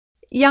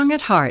Young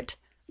at Heart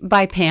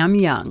by Pam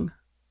Young.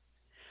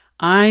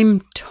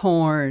 I'm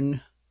torn.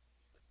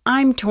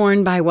 I'm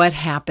torn by what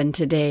happened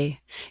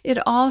today. It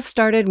all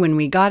started when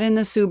we got in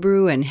the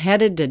Subaru and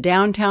headed to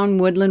downtown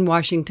Woodland,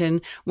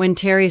 Washington, when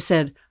Terry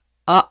said,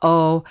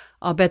 "Uh-oh,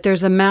 I'll bet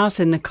there's a mouse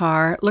in the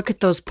car. Look at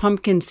those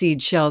pumpkin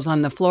seed shells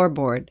on the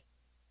floorboard."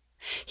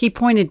 He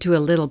pointed to a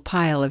little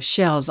pile of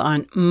shells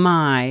on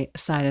my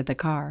side of the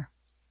car.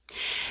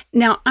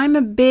 Now, I'm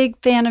a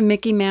big fan of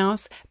Mickey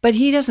Mouse, but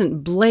he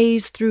doesn't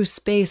blaze through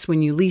space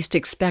when you least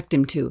expect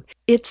him to.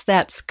 It's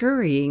that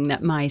scurrying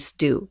that mice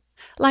do,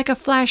 like a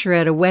flasher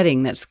at a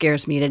wedding that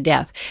scares me to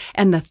death.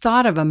 And the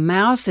thought of a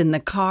mouse in the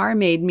car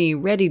made me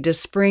ready to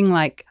spring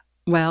like,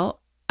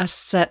 well, a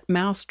set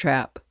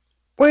mousetrap.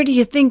 "Where do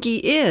you think he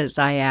is?"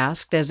 I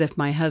asked, as if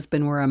my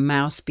husband were a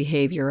mouse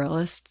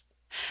behavioralist.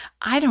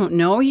 "I don't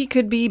know. He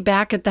could be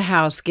back at the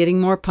house getting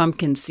more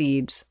pumpkin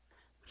seeds."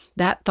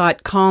 That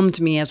thought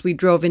calmed me as we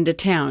drove into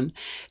town.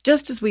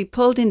 Just as we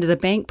pulled into the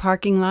bank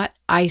parking lot,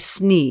 I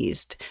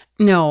sneezed.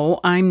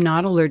 No, I'm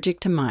not allergic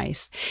to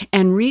mice,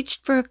 and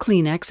reached for a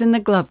Kleenex in the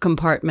glove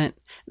compartment.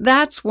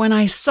 That's when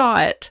I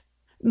saw it.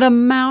 The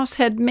mouse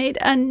had made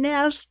a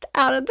nest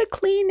out of the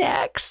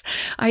Kleenex.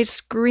 I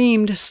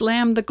screamed,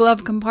 slammed the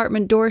glove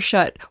compartment door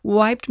shut,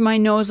 wiped my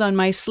nose on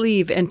my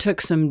sleeve, and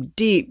took some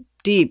deep,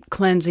 deep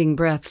cleansing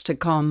breaths to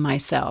calm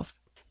myself.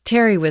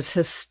 Terry was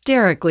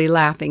hysterically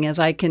laughing as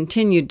I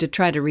continued to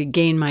try to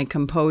regain my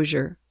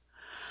composure.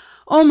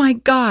 "Oh my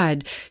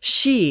God,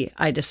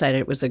 I decided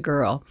it was a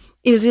girl,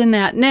 is in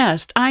that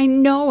nest. I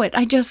know it.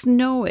 I just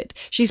know it.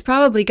 She's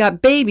probably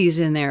got babies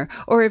in there.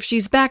 Or if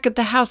she's back at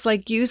the house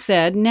like you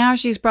said, now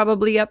she's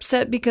probably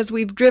upset because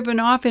we've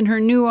driven off in her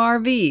new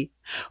RV.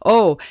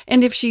 Oh,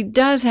 and if she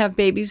does have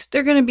babies,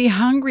 they're going to be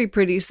hungry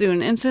pretty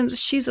soon, and since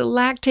she's a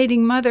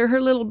lactating mother,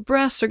 her little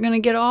breasts are going to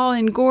get all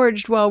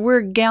engorged while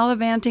we're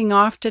gallivanting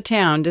off to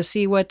town to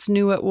see what's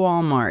new at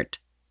Walmart."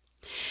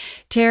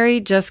 Terry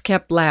just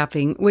kept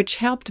laughing, which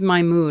helped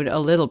my mood a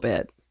little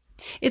bit.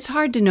 It's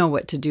hard to know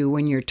what to do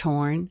when you're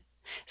torn.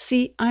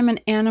 See, I'm an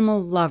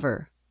animal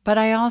lover, but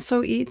I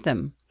also eat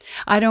them.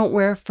 I don't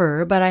wear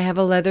fur, but I have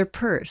a leather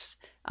purse.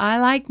 I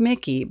like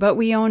Mickey, but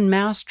we own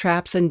mouse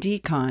traps and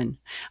decon.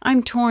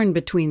 I'm torn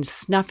between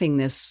snuffing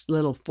this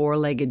little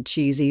four-legged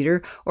cheese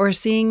eater or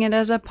seeing it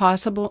as a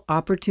possible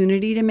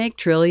opportunity to make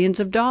trillions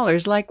of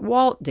dollars like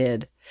Walt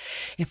did.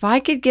 If I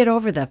could get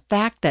over the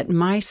fact that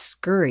mice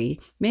scurry,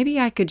 maybe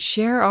I could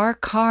share our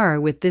car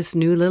with this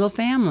new little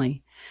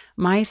family.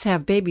 Mice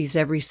have babies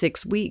every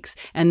 6 weeks,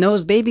 and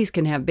those babies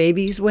can have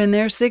babies when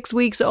they're 6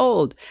 weeks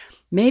old.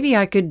 Maybe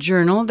I could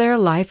journal their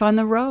life on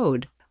the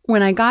road.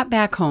 When I got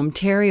back home,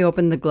 Terry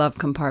opened the glove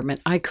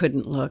compartment. I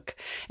couldn't look,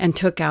 and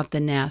took out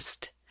the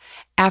nest.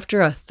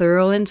 After a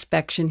thorough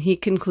inspection, he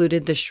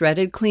concluded the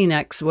shredded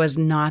Kleenex was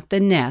not the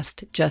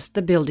nest, just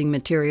the building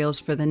materials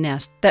for the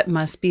nest that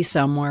must be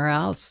somewhere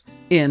else,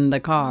 in the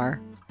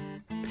car.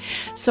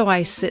 So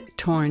I sit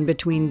torn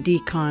between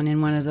decon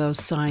and one of those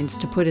signs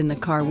to put in the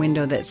car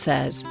window that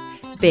says,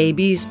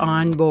 "Babies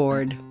on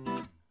board."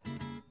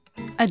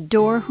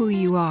 Adore who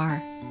you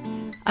are.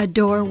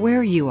 Adore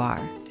where you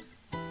are.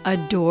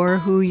 Adore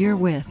who you're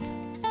with.